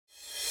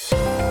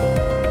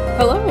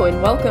Hello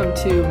and welcome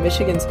to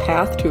Michigan's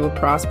Path to a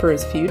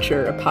Prosperous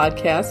Future, a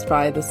podcast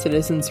by the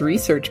Citizens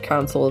Research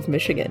Council of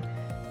Michigan.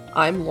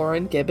 I'm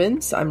Lauren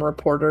Gibbons. I'm a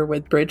reporter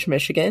with Bridge,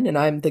 Michigan, and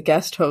I'm the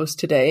guest host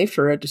today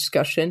for a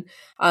discussion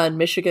on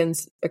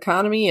Michigan's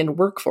economy and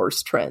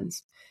workforce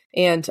trends.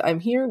 And I'm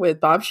here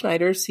with Bob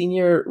Schneider,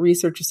 Senior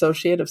Research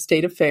Associate of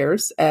State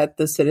Affairs at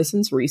the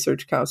Citizens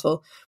Research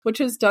Council, which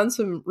has done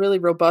some really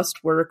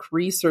robust work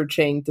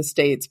researching the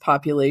state's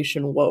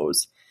population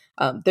woes.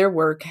 Their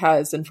work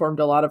has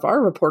informed a lot of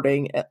our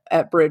reporting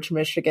at Bridge,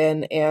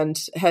 Michigan,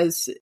 and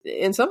has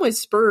in some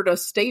ways spurred a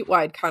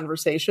statewide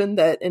conversation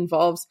that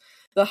involves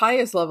the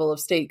highest level of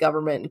state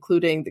government,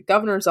 including the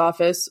governor's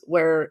office,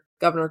 where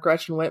Governor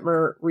Gretchen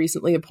Whitmer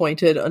recently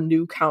appointed a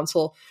new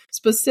council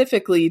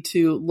specifically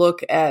to look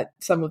at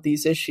some of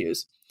these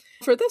issues.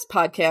 For this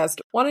podcast,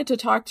 I wanted to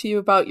talk to you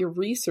about your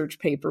research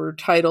paper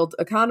titled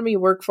Economy,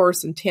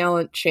 Workforce, and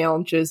Talent,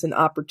 Challenges and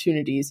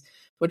Opportunities,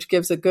 which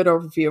gives a good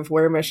overview of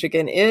where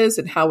Michigan is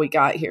and how we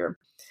got here.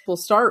 We'll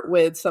start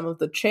with some of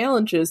the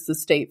challenges the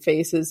state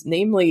faces.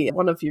 Namely,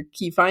 one of your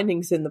key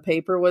findings in the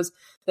paper was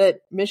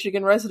that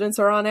Michigan residents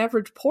are on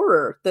average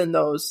poorer than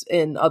those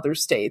in other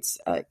states.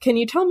 Can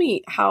you tell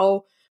me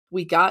how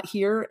we got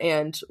here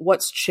and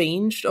what's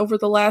changed over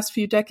the last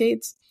few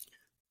decades?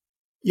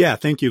 Yeah,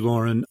 thank you,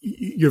 Lauren.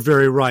 You're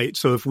very right.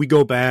 So if we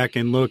go back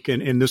and look,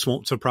 and this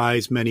won't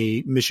surprise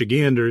many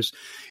Michiganders,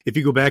 if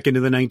you go back into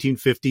the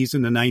 1950s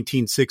and the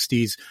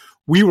 1960s,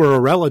 we were a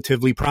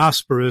relatively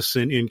prosperous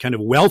and kind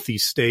of wealthy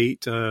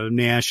state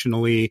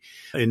nationally.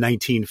 In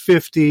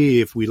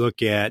 1950, if we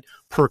look at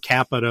per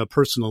capita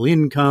personal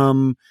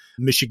income,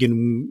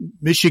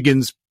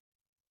 Michigan's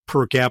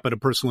per capita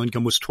personal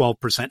income was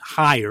 12%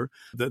 higher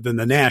than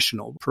the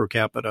national per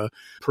capita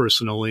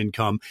personal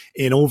income.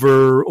 And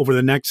over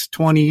the next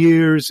 20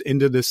 years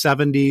into the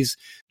 70s,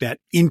 that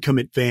income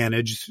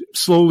advantage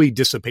slowly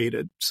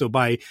dissipated. So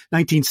by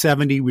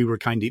 1970, we were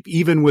kind of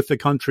even with the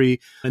country,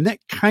 and that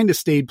kind of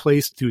stayed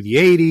placed through the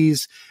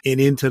 80s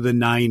and into the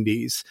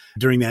 90s.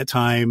 During that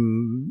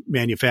time,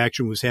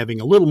 manufacturing was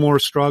having a little more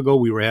struggle.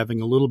 We were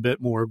having a little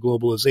bit more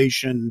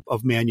globalization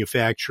of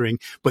manufacturing,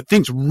 but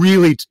things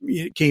really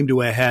came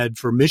to a head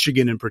for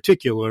Michigan in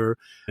particular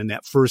in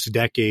that first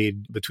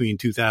decade between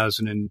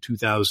 2000 and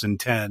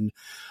 2010.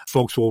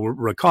 Folks will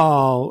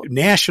recall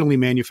nationally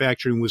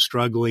manufacturing was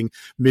struggling.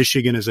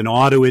 Michigan is an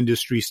auto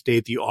industry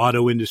state. The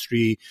auto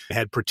industry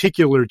had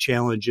particular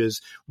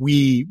challenges.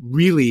 We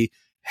really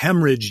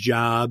hemorrhaged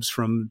jobs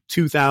from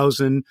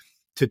 2000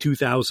 to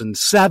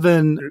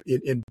 2007.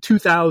 In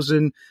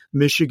 2000,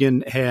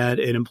 Michigan had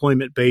an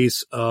employment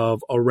base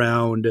of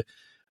around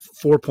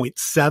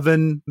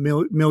 4.7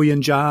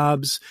 million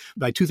jobs.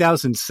 By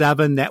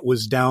 2007, that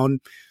was down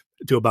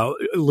to about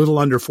a little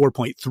under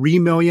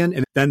 4.3 million.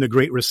 And then the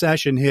Great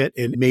Recession hit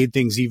and made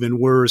things even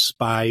worse.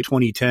 By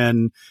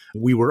 2010,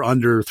 we were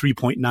under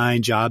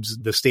 3.9 jobs.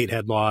 The state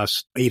had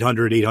lost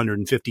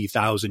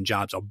 850,000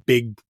 jobs, a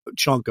big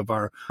chunk of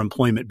our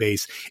employment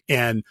base.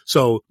 And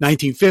so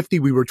 1950,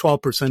 we were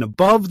 12%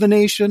 above the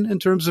nation in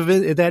terms of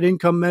that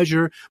income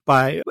measure.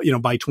 By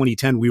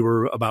 2010, we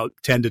were about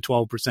 10 to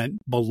 12%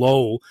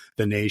 below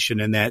the nation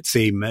in that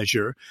same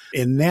measure.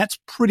 And that's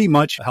pretty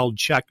much held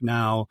check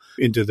now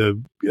into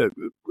the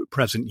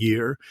present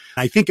year.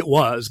 I think it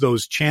was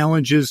those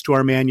challenges to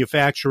our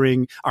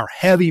manufacturing, our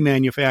heavy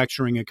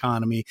manufacturing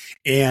economy,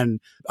 and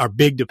our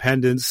big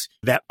dependence.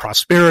 That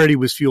prosperity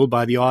was fueled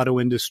by the auto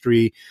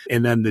industry,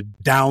 and then the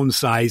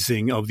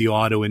downsizing of the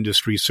auto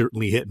industry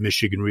certainly hit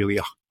Michigan really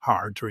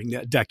hard during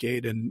that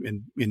decade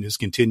and has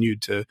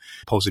continued to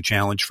pose a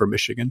challenge for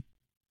Michigan.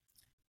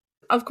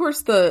 Of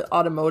course, the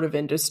automotive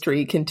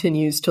industry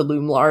continues to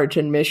loom large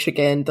in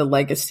Michigan. The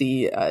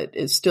legacy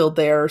is still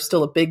there,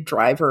 still a big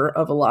driver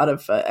of a lot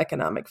of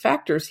economic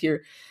factors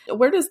here.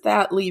 Where does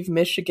that leave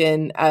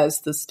Michigan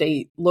as the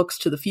state looks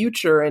to the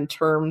future in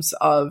terms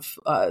of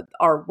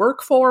our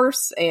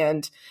workforce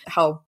and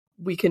how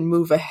we can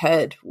move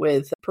ahead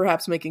with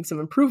perhaps making some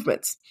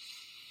improvements?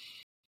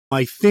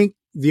 I think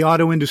the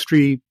auto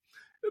industry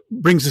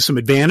brings us some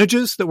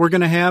advantages that we're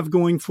going to have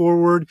going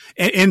forward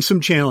and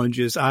some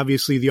challenges.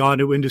 Obviously, the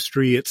auto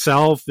industry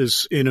itself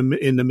is in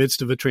the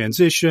midst of a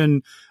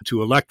transition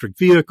to electric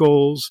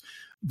vehicles.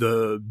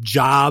 The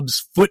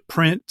jobs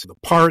footprint, the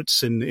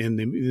parts and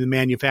the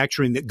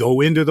manufacturing that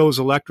go into those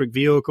electric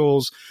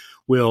vehicles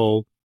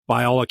will,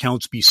 by all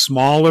accounts, be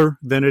smaller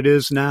than it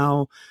is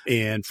now.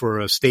 And for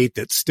a state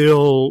that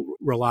still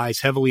relies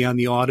heavily on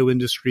the auto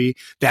industry,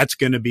 that's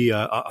going to be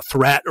a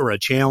threat or a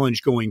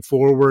challenge going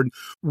forward.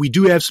 We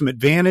do have some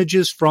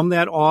advantages from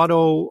that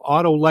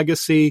auto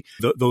legacy.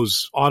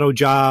 Those auto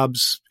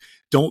jobs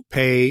don't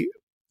pay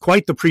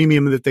quite the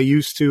premium that they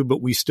used to,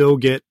 but we still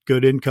get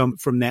good income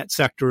from that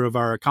sector of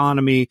our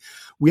economy.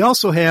 We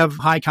also have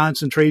high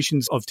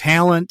concentrations of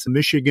talent.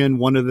 Michigan,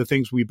 one of the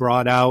things we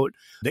brought out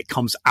that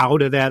comes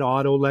out of that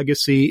auto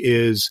legacy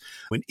is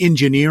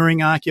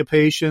engineering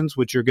occupations,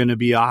 which are going to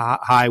be a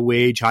high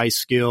wage, high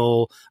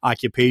skill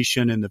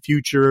occupation in the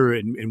future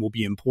and will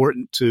be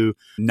important to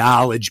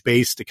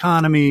knowledge-based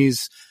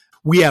economies.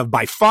 we have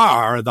by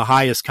far the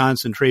highest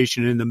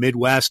concentration in the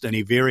Midwest and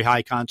a very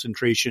high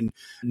concentration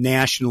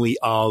nationally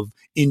of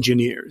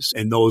engineers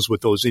and those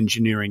with those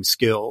engineering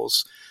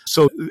skills.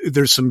 So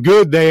there's some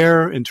good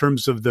there in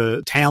terms of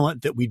the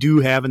talent that we do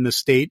have in the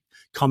state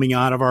coming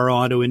out of our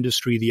auto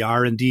industry, the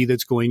R&D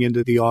that's going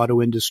into the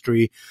auto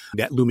industry,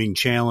 that looming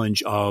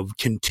challenge of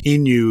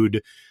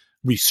continued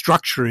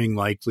restructuring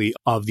likely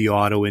of the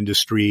auto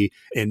industry.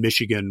 And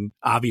Michigan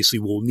obviously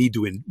will need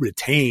to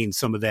retain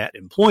some of that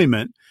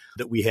employment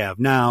that we have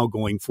now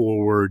going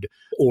forward,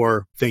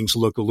 or things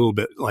look a little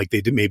bit like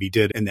they maybe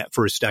did in that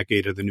first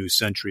decade of the new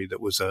century.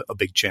 That was a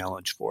big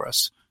challenge for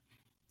us.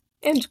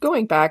 And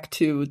going back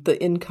to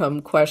the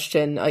income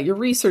question, your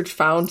research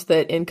found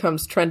that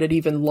incomes trended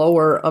even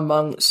lower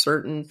among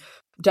certain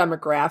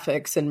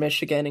demographics in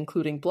Michigan,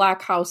 including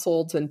Black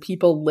households and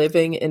people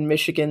living in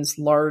Michigan's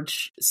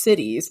large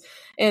cities.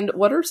 And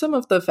what are some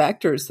of the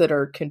factors that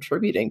are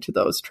contributing to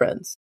those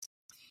trends?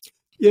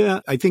 Yeah,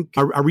 I think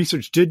our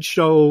research did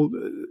show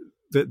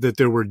that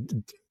there were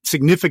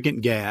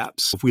significant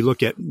gaps. If we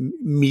look at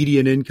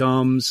median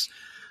incomes,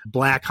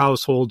 Black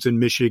households in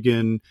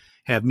Michigan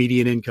have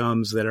median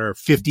incomes that are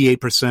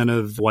 58%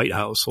 of white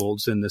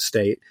households in the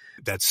state.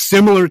 That's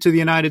similar to the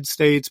United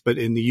States, but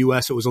in the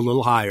U.S. it was a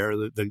little higher.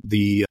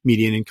 The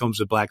median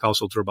incomes of Black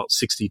households are about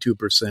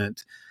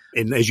 62%.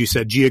 And as you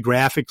said,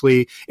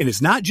 geographically, and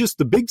it's not just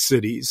the big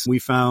cities. We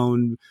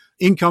found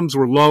incomes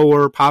were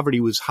lower, poverty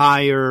was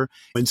higher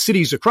in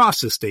cities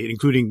across the state,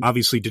 including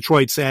obviously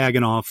Detroit,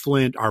 Saginaw,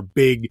 Flint, our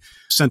big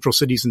central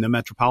cities in the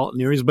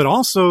metropolitan areas, but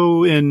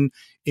also in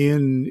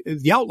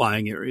the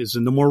outlying areas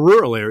and the more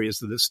rural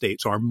areas of the state.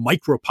 So our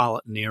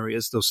micropolitan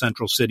areas, those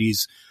central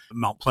cities,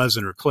 Mount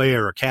Pleasant or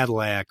Clare or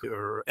Cadillac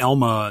or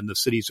Elma, and the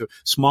cities, or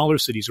smaller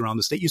cities around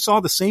the state, you saw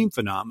the same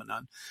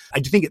phenomenon. I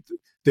think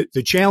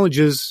the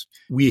challenges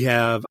we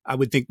have, I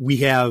would think we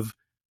have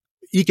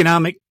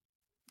economic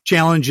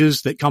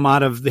challenges that come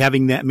out of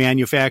having that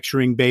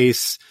manufacturing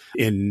base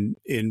in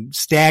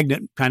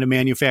stagnant kind of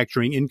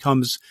manufacturing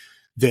incomes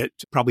that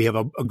probably have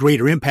a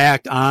greater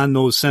impact on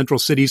those central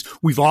cities.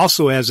 We've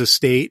also, as a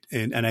state,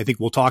 and I think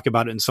we'll talk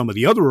about it in some of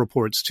the other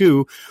reports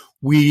too,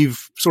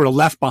 we've sort of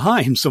left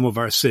behind some of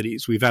our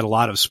cities. We've had a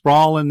lot of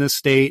sprawl in this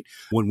state.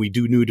 When we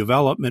do new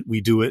development,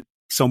 we do it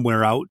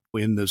somewhere out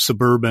in the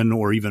suburban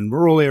or even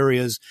rural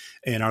areas,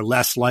 and are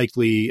less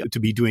likely to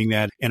be doing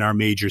that in our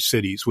major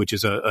cities, which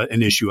is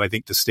an issue I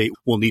think the state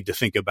will need to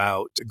think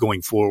about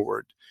going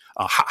forward.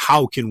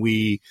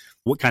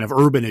 What kind of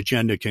urban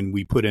agenda can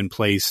we put in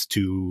place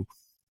to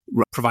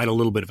provide a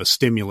little bit of a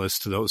stimulus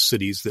to those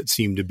cities that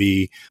seem to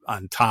be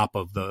on top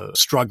of the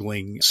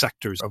struggling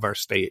sectors of our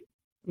state?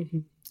 Mm-hmm.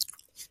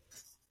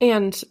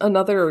 And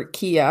another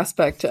key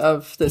aspect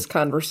of this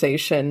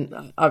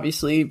conversation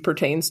obviously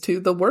pertains to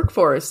the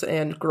workforce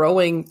and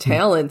growing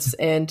talents.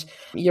 And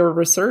your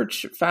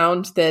research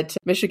found that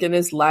Michigan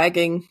is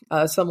lagging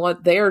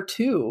somewhat there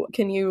too.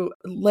 Can you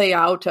lay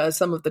out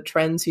some of the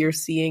trends you're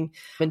seeing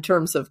in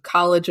terms of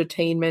college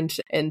attainment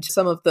and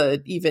some of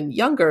the even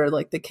younger,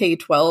 like the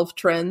K-12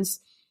 trends?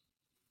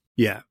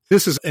 Yeah,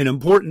 this is an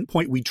important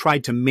point we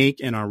tried to make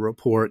in our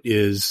report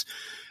is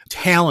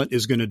talent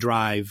is going to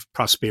drive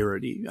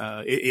prosperity.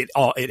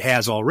 It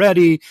has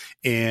already,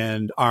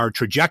 and our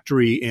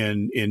trajectory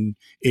in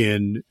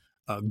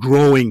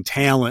growing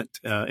talent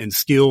and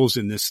skills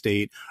in this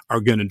state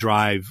are going to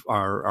drive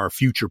our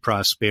future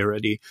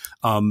prosperity.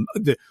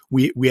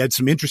 We had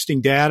some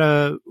interesting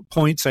data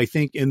points, I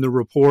think, in the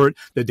report.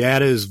 The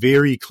data is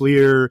very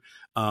clear.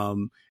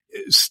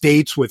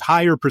 States with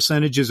higher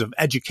percentages of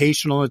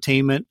educational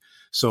attainment.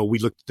 So we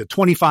looked at the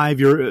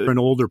 25-year and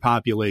older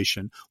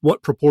population.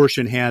 What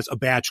proportion has a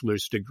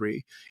bachelor's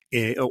degree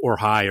or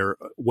higher?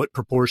 What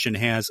proportion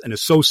has an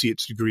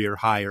associate's degree or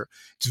higher?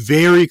 It's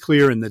very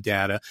clear in the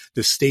data.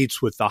 The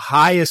states with the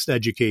highest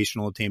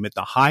educational attainment,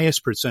 the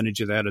highest percentage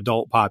of that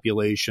adult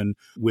population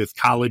with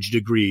college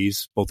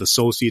degrees, both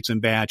associates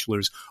and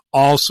bachelors,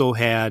 also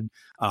had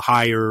a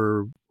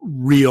higher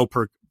real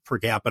per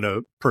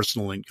capita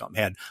personal income,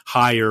 had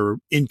higher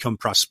income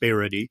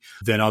prosperity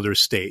than other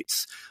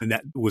states. And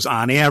that was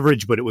on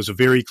average, but it was a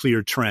very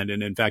clear trend.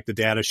 And in fact, the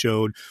data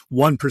showed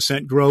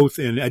 1% growth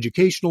in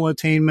educational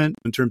attainment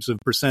in terms of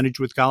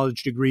percentage with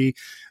college degree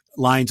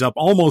lines up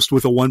almost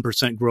with a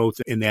 1% growth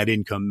in that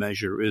income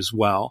measure as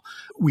well.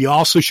 We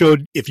also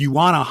showed if you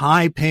want a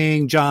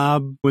high-paying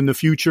job in the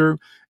future,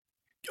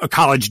 a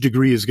college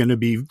degree is going to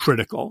be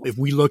critical. If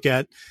we look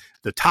at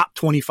the top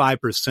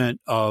 25%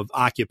 of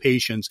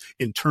occupations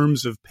in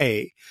terms of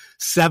pay,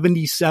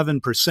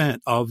 77%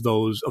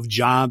 of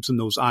jobs in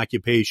those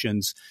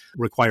occupations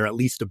require at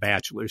least a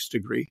bachelor's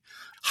degree.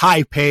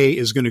 High pay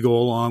is going to go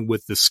along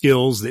with the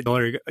skills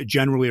that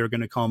generally are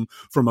going to come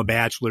from a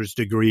bachelor's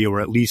degree or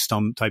at least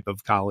some type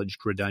of college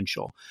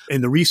credential.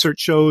 And the research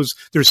shows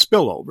there's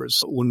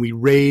spillovers. When we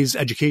raise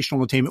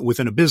educational attainment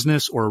within a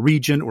business or a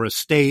region or a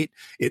state,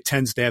 it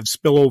tends to have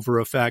spillover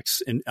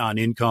effects on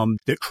income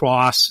that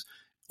cross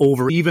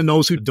over even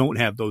those who don't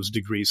have those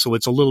degrees. So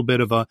it's a little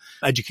bit of a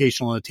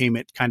educational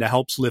attainment kind of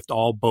helps lift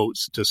all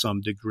boats to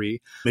some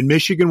degree. In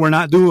Michigan, we're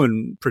not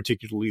doing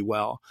particularly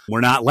well. We're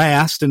not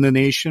last in the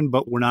nation,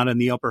 but we're not in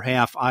the upper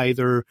half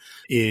either.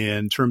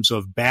 In terms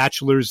of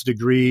bachelor's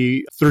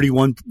degree,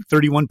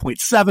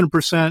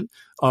 31.7%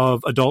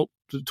 of adult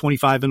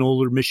 25 and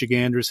older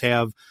Michiganders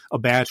have a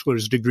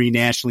bachelor's degree.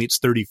 Nationally, it's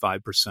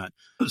 35%.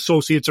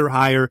 Associates are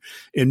higher.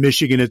 In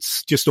Michigan,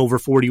 it's just over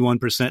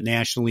 41%.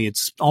 Nationally,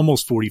 it's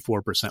almost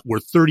 44%. We're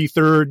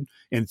 33rd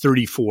and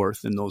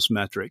 34th in those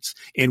metrics.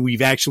 And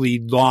we've actually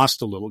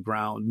lost a little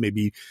ground.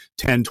 Maybe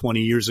 10,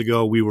 20 years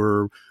ago, we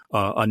were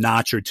a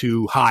notch or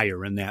two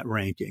higher in that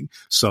ranking.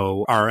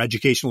 So our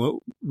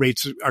educational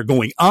rates are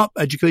going up,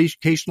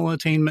 educational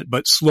attainment,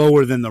 but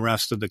slower than the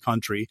rest of the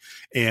country.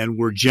 And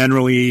we're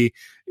generally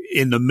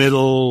in the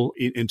middle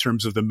in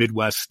terms of the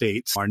Midwest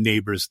states, our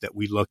neighbors that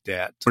we looked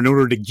at. In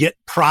order to get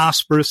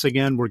prosperous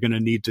again, we're going to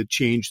need to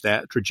change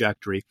that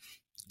trajectory.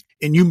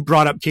 And you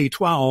brought up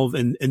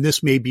K-12, and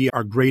this may be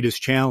our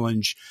greatest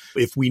challenge.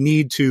 If we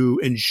need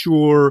to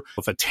ensure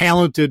if a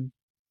talented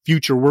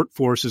future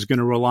workforce is going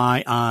to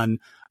rely on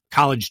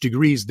college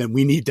degrees, then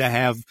we need to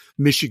have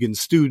Michigan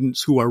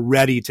students who are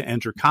ready to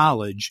enter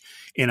college.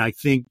 And I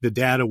think the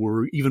data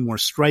were even more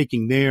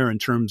striking there in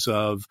terms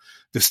of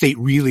the state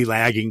really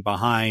lagging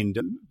behind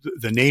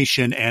the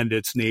nation and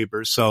its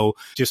neighbors. So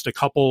just a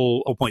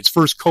couple of points.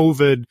 First,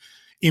 COVID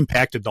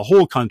impacted the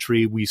whole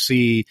country. We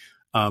see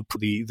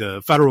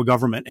the federal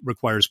government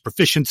requires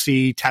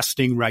proficiency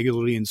testing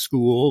regularly in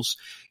schools.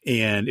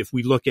 And if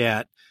we look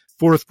at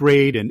fourth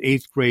grade and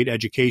eighth grade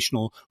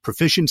educational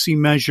proficiency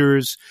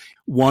measures,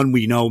 one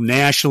we know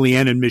nationally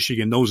and in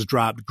Michigan, those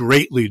dropped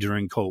greatly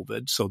during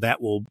COVID. So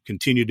that will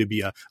continue to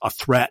be a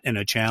threat and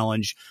a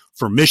challenge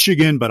for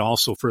Michigan, but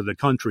also for the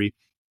country.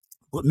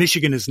 But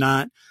Michigan is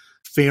not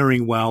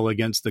faring well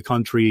against the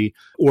country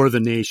or the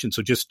nation.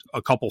 So just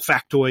a couple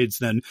factoids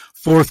then.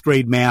 Fourth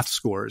grade math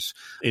scores.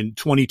 In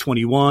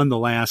 2021, the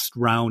last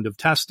round of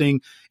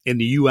testing in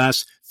the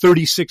U.S.,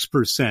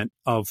 36%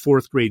 of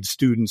fourth grade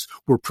students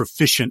were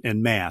proficient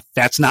in math.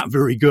 That's not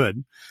very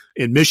good.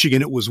 In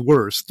Michigan, it was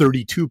worse,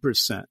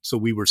 32%. So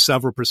we were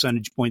several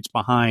percentage points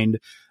behind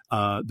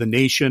the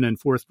nation in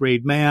fourth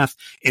grade math,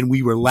 and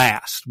we were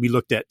last. We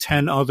looked at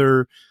 10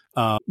 other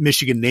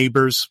Michigan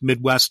neighbors,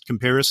 Midwest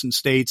comparison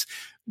states.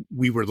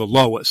 We were the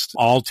lowest.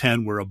 All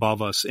 10 were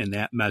above us in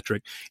that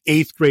metric.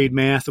 Eighth grade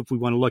math, if we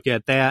want to look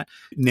at that,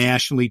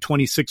 nationally,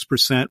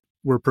 26%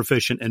 were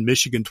proficient, and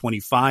Michigan,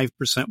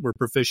 25% were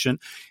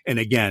proficient. And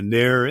again,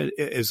 there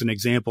is an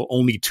example,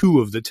 only 2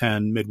 of the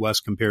 10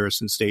 Midwest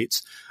comparison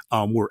states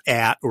were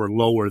at or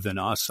lower than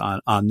us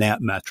on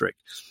that metric.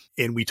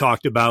 And we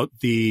talked about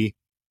the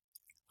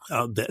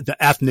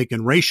ethnic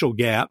and racial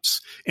gaps,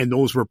 and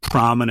those were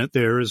prominent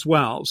there as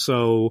well.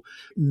 So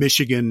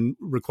Michigan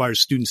requires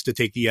students to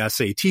take the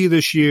SAT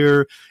this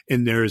year,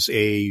 and there's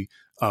a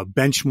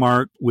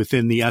benchmark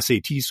within the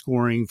SAT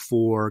scoring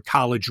for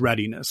college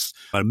readiness,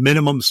 a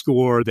minimum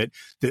score that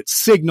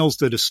signals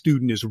that a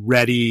student is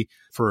ready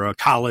for a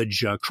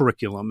college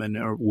curriculum and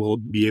will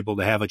be able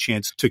to have a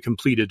chance to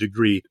complete a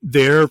degree.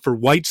 There, for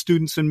white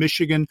students in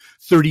Michigan,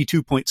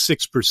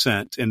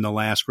 32.6% in the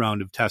last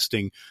round of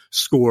testing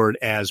scored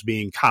as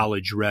being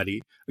college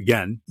ready.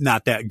 Again,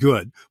 not that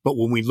good. But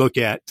when we look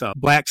at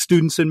black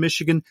students in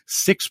Michigan,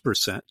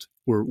 6%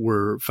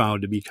 were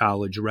found to be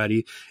college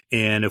ready.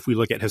 And if we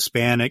look at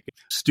Hispanic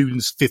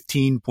students,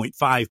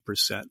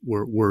 15.5%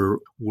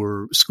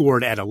 were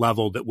scored at a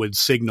level that would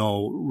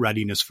signal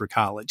readiness for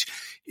college.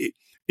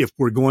 If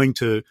we're going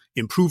to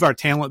improve our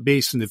talent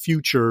base in the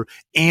future,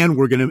 and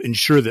we're going to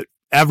ensure that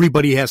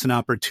everybody has an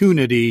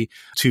opportunity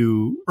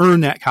to earn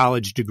that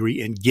college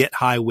degree and get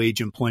high wage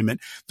employment,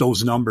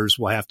 those numbers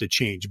will have to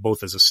change,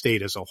 both as a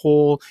state as a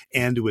whole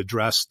and to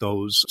address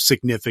those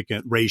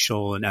significant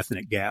racial and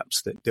ethnic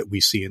gaps that we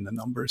see in the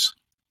numbers.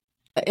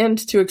 And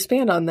to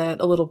expand on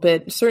that a little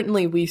bit,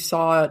 certainly we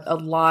saw a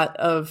lot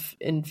of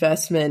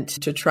investment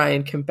to try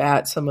and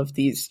combat some of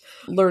these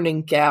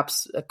learning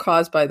gaps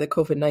caused by the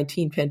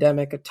COVID-19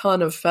 pandemic, a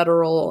ton of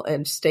federal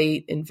and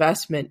state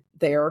investment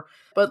there.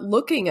 But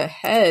looking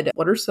ahead,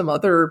 what are some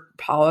other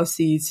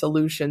policy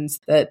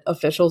solutions that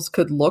officials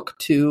could look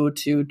to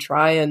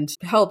try and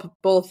help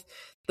both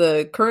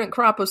the current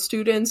crop of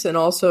students and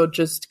also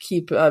just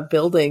keep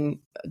building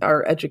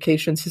our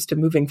education system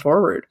moving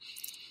forward?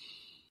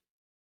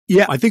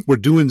 Yeah, I think we're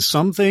doing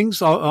some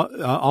things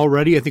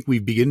already. I think we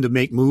begin to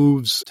make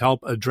moves to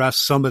help address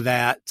some of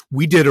that.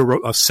 We did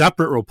a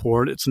separate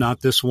report. It's not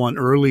this one,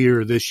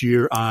 earlier this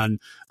year on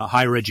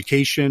higher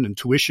education and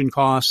tuition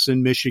costs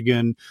in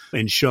Michigan,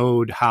 and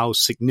showed how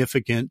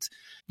significant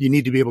you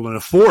need to be able to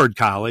afford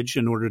college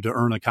in order to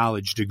earn a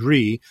college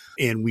degree.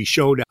 And we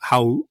showed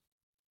how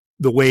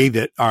the way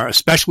that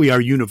especially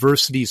our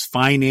universities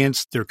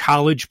finance their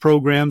college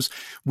programs.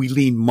 We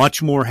lean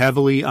much more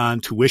heavily on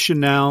tuition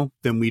now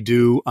than we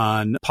do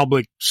on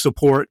public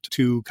support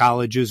to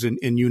colleges and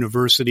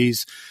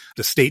universities.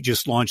 The state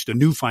just launched a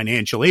new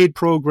financial aid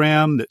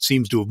program that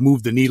seems to have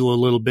moved the needle a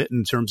little bit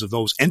in terms of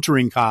those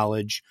entering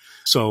college.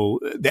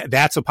 So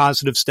that's a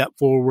positive step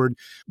forward,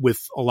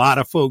 with a lot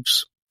of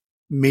folks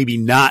maybe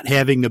not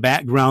having the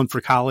background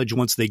for college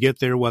once they get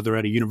there, whether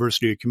at a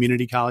university or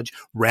community college.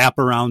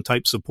 Wraparound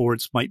type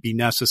supports might be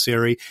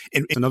necessary.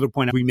 And another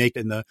point we make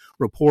in the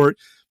report,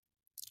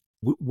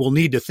 we'll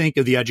need to think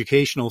of the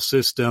educational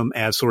system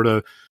as sort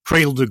of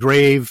cradle to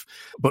grave,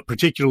 but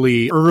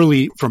particularly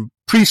early from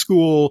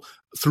preschool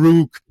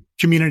through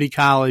community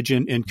college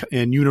and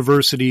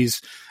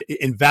universities.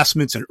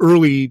 Investments in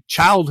early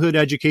childhood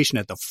education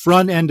at the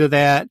front end of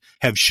that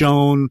have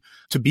shown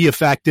to be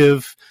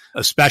effective,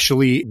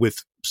 especially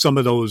with some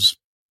of those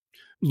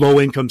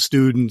low-income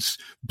students,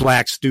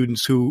 Black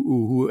students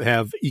who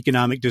have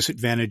economic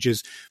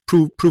disadvantages,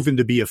 proven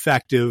to be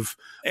effective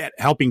at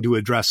helping to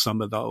address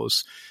some of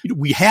those.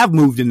 We have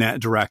moved in that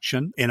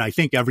direction, and I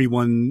think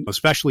everyone,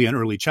 especially in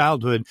early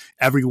childhood,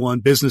 everyone,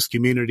 business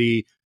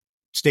community,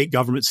 state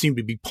government, seem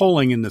to be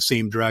pulling in the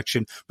same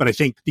direction. But I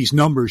think these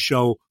numbers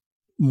show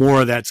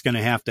more of that's going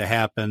to have to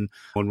happen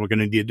when we're going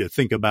to need to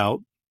think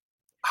about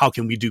how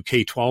can we do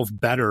K-12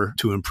 better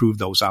to improve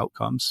those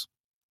outcomes.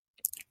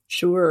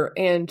 Sure.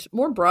 And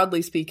more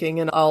broadly speaking,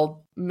 and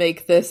I'll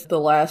make this the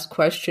last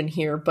question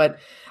here, but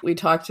we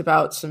talked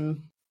about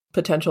some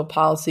potential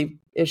policy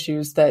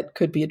issues that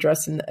could be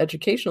addressed in the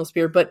educational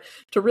sphere, but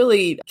to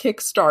really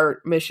kickstart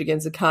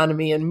Michigan's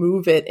economy and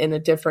move it in a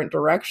different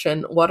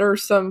direction, what are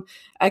some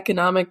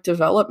economic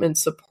development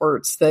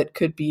supports that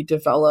could be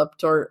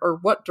developed, or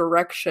what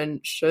direction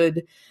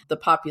should the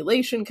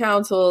Population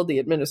Council, the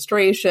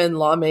administration,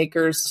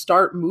 lawmakers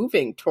start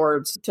moving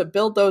towards to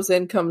build those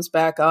incomes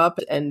back up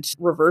and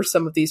reverse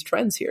some of these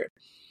trends here?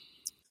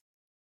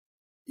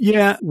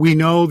 Yeah, we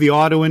know the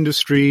auto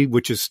industry,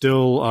 which is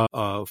still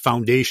a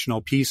foundational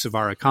piece of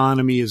our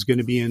economy, is going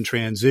to be in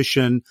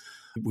transition.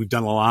 We've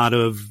done a lot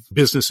of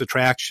business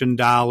attraction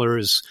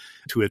dollars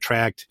to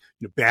attract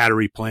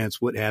battery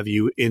plants, what have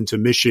you, into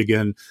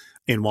Michigan.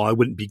 And while I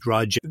wouldn't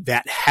begrudge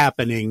that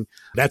happening,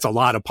 that's a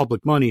lot of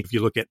public money. If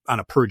you look at on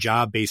a per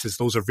job basis,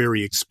 those are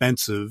very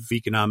expensive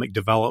economic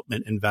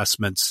development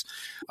investments.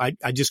 I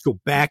just go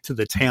back to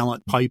the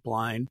talent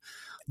pipeline.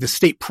 The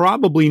state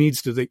probably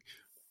needs to think,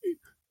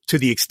 to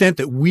the extent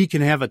that we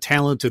can have a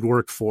talented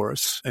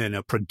workforce and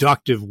a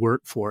productive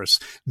workforce,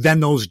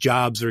 then those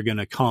jobs are going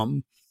to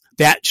come.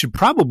 That should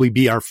probably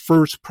be our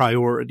first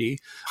priority.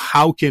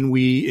 How can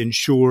we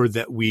ensure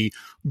that we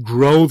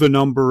grow the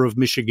number of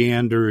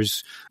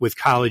Michiganders with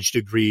college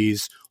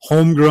degrees,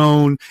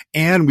 homegrown,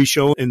 and we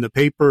show in the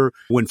paper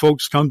when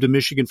folks come to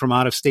Michigan from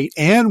out of state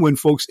and when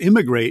folks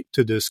immigrate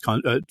to this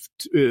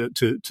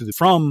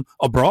from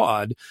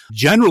abroad,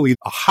 generally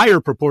a higher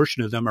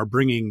proportion of them are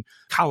bringing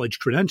college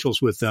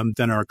credentials with them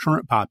than our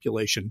current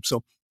population.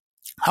 So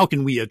how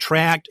can we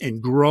attract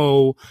and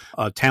grow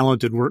a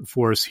talented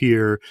workforce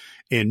here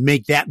and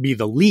make that be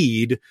the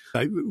lead?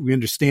 We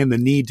understand the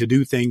need to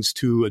do things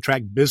to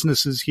attract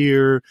businesses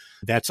here.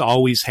 That's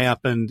always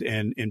happened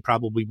and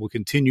probably will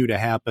continue to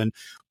happen.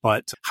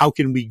 But how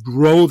can we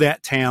grow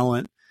that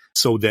talent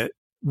so that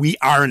we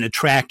are an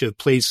attractive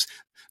place,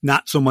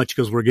 not so much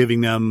because we're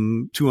giving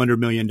them $200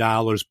 million,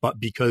 but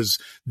because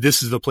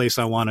this is the place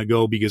I want to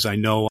go because I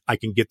know I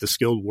can get the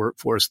skilled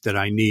workforce that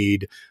I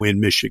need in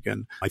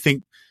Michigan. I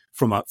think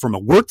from a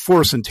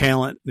workforce and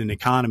talent and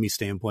economy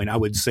standpoint, I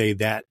would say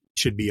that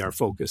should be our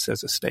focus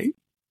as a state.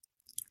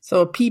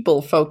 So a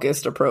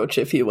people-focused approach,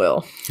 if you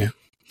will. Yeah.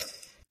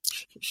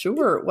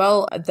 Sure.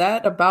 Well,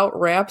 that about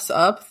wraps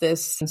up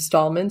this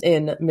installment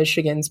in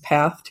Michigan's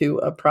Path to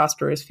a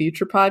Prosperous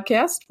Future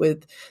podcast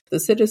with the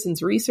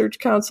Citizens Research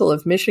Council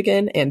of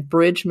Michigan and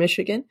Bridge,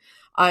 Michigan.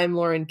 I'm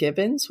Lauren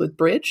Gibbons with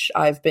Bridge.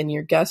 I've been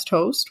your guest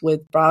host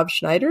with Bob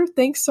Schneider.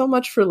 Thanks so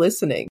much for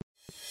listening.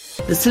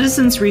 The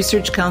Citizens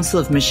Research Council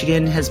of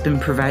Michigan has been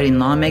providing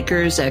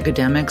lawmakers,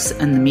 academics,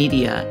 and the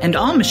media, and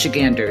all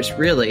Michiganders,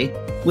 really,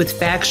 with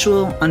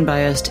factual,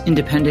 unbiased,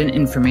 independent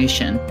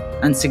information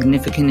on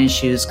significant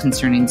issues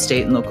concerning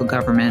state and local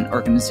government,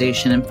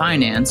 organization, and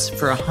finance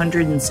for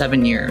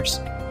 107 years.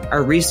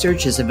 Our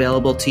research is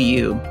available to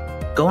you.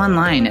 Go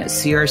online at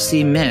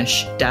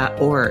crcmich.org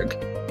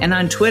and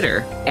on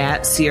Twitter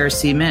at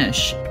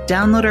crcmich.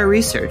 Download our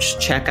research,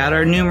 check out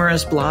our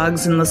numerous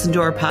blogs, and listen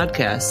to our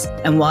podcasts.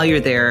 And while you're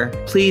there,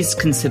 please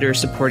consider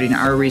supporting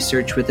our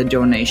research with a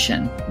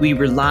donation. We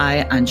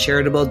rely on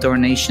charitable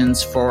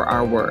donations for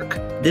our work.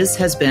 This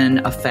has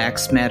been a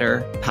Facts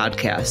Matter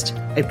podcast,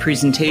 a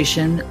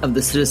presentation of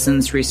the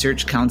Citizens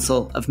Research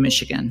Council of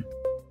Michigan.